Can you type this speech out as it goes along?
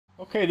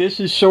Okay, this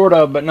is sort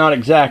of, but not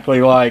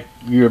exactly like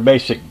your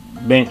basic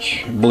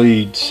bench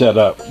bleed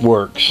setup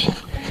works.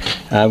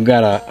 I've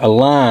got a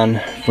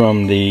line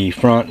from the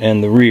front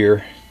and the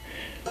rear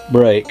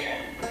brake,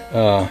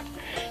 and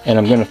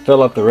I'm going to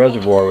fill up the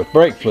reservoir with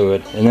brake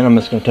fluid, and then I'm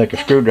just going to take a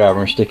screwdriver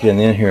and stick it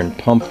in here and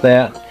pump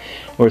that.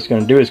 What it's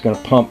going to do is going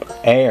to pump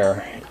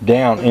air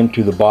down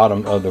into the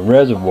bottom of the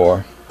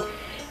reservoir,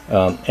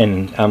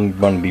 and I'm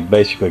going to be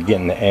basically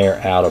getting the air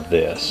out of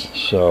this.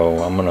 So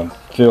I'm going to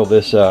fill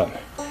this up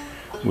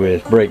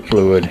with brake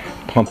fluid,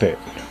 pump it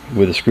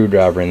with a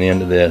screwdriver in the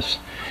end of this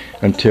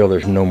until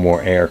there's no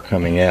more air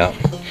coming out.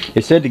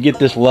 It said to get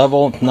this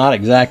level. It's not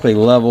exactly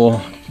level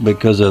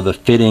because of the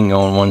fitting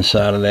on one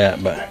side of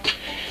that, but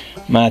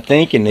my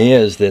thinking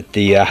is that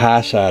the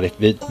high side,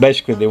 if it,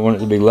 basically they want it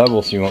to be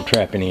level so you won't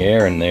trap any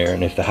air in there,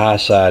 and if the high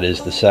side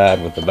is the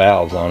side with the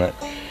valves on it,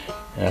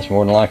 that's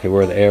more than likely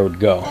where the air would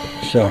go.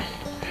 So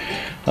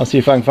I'll see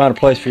if I can find a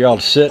place for y'all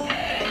to sit,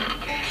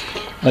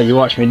 let you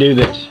watch me do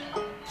this.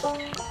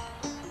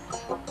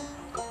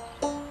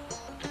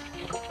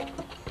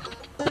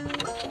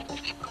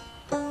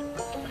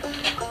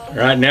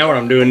 Right now when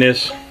I'm doing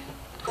this,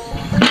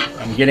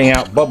 I'm getting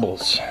out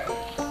bubbles.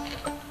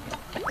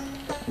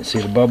 You see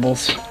the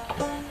bubbles?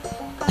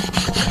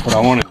 That's what I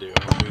want to do.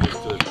 I'll do this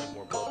till there's no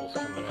more bubbles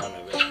coming out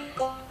of it.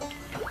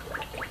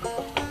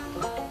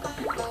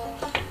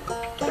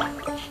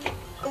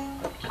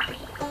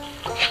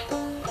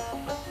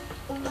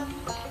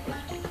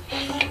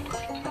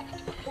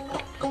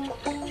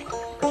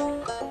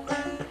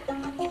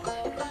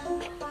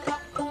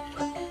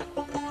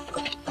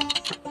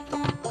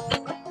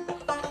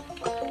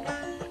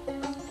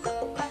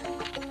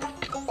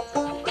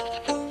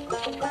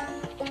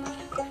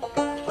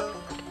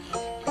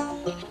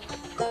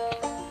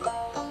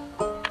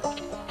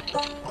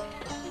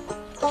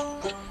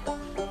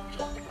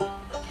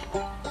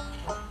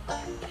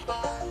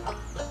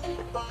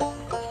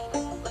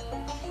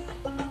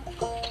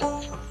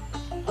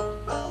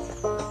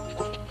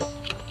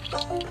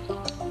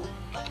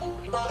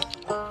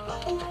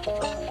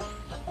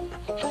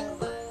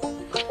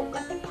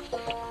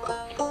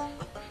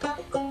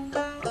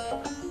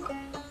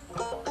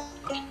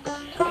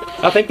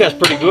 I think that's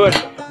pretty good.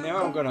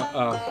 Now I'm going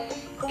to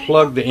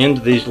plug the end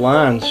of these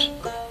lines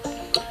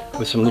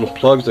with some little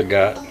plugs I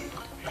got.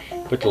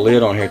 Put the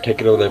lid on here, take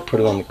it over there, put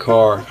it on the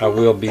car. I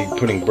will be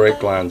putting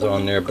brake lines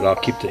on there, but I'll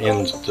keep the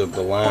ends of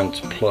the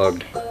lines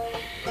plugged.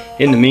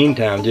 In the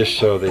meantime, just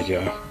so that you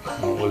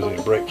don't lose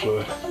any brake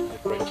fluid.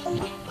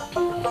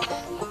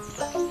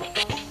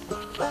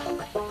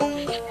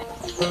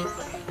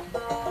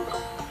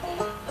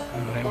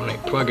 That one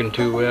ain't plugging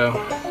too well.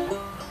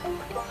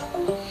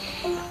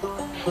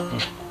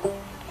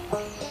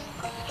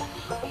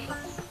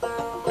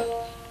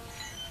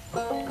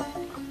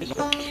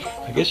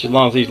 I guess as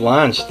long as these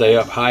lines stay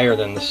up higher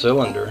than the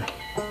cylinder,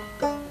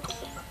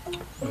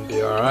 it'll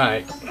be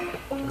alright.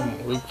 It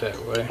won't leak that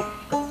way.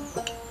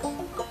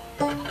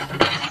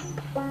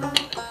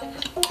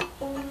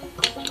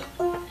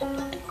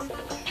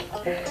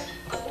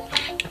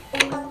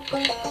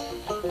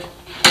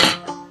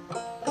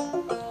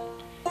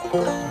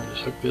 I'll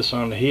just hook this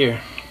onto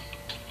here.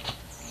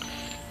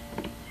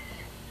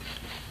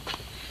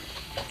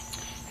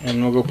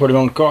 And we'll go put it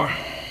on the car.